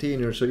my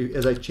container. So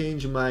as I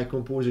change my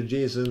Composer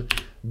JSON,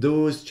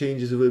 those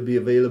changes will be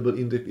available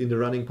in the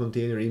running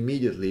container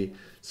immediately.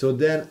 So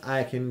then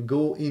I can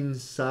go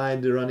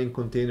inside the running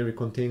container with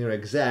container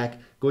exec,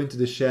 go into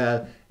the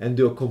shell and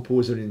do a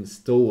Composer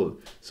install.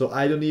 So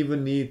I don't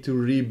even need to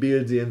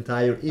rebuild the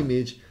entire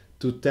image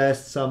to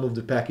test some of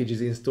the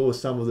packages, install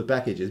some of the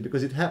packages,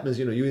 because it happens,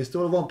 you know, you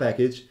install one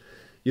package,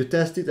 you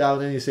test it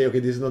out and you say, okay,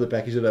 this is not the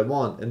package that I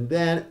want. And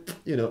then,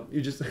 you know,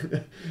 you just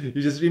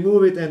you just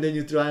remove it, and then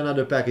you try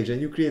another package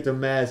and you create a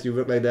mess, you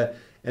work like that.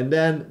 And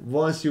then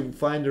once you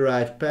find the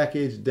right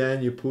package,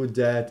 then you put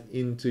that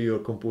into your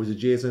Composer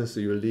JSON. So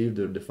you leave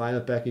the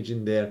final package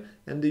in there,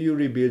 and then you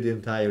rebuild the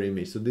entire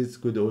image. So this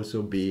could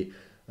also be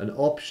an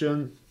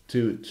option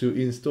to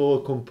install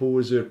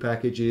Composer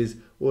packages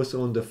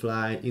also on the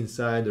fly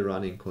inside the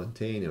running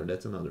container.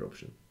 That's another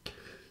option.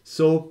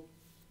 So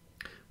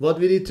what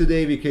we did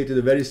today, we created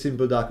a very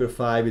simple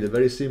Dockerfile with a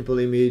very simple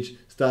image,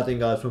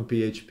 starting out from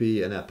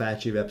PHP and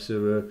Apache web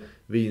server.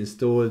 We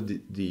installed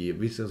the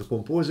Visual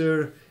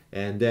Composer,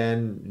 and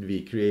then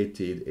we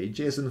created a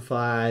JSON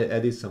file,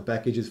 added some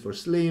packages for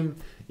Slim,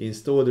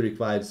 installed the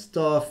required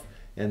stuff,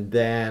 and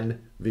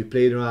then we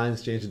played around,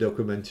 changed the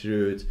document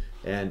root,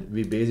 and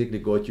we basically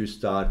got you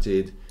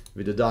started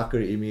with the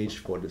Docker image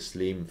for the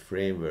Slim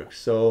framework.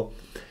 So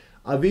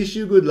I wish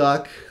you good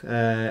luck,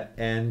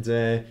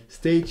 and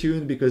stay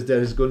tuned, because there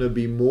is going to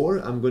be more.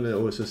 I'm going to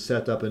also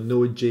set up a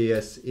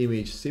Node.js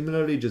image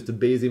similarly, just a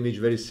base image,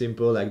 very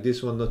simple like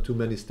this one, not too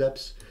many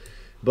steps.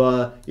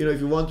 But, you know, if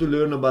you want to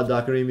learn about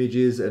Docker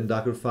images and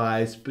Docker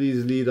files,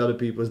 please read other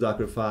people's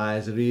Docker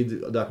files,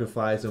 read Docker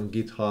files on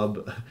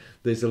GitHub.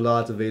 There's a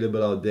lot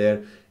available out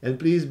there. And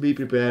please be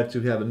prepared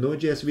to have a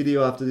Node.js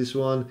video after this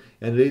one.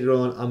 And later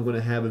on, I'm going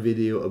to have a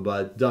video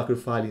about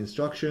Dockerfile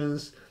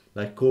instructions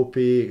like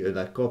copy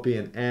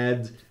and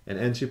add and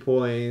entry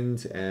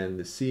point and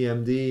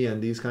CMD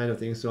and these kind of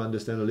things to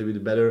understand a little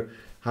bit better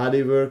how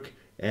they work.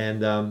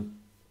 And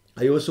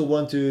I also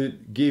want to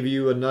give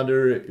you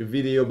another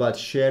video about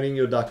sharing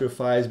your Docker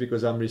files,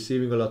 because I'm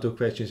receiving a lot of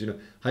questions,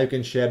 how you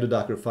can share the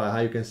Docker file, how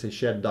you can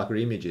share Docker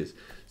images.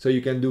 So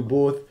you can do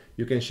both.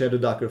 You can share the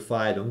Docker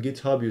file on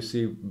GitHub. You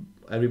see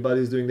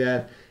everybody's doing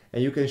that.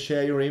 And you can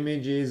share your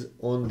images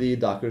on the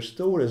Docker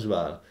store as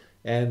well.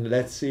 And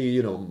let's see,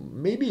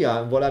 maybe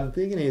what I'm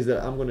thinking is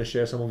that I'm going to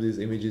share some of these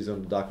images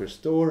on the Docker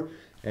store,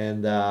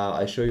 and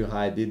I show you how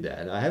I did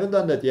that. I haven't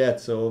done that yet,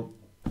 so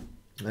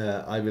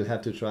I will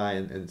have to try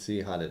and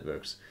see how that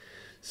works.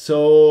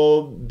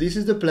 So this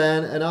is the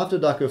plan, and after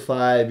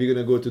Dockerfile, we're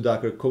going to go to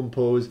Docker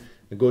Compose,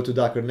 go to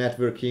Docker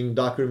Networking,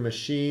 Docker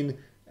Machine,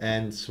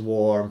 and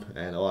Swarm.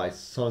 And oh, it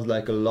sounds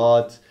like a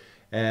lot.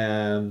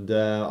 And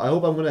I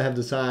hope I'm going to have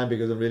the time,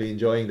 because I'm really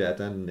enjoying that.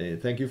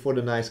 And thank you for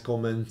the nice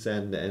comments,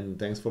 and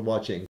thanks for watching.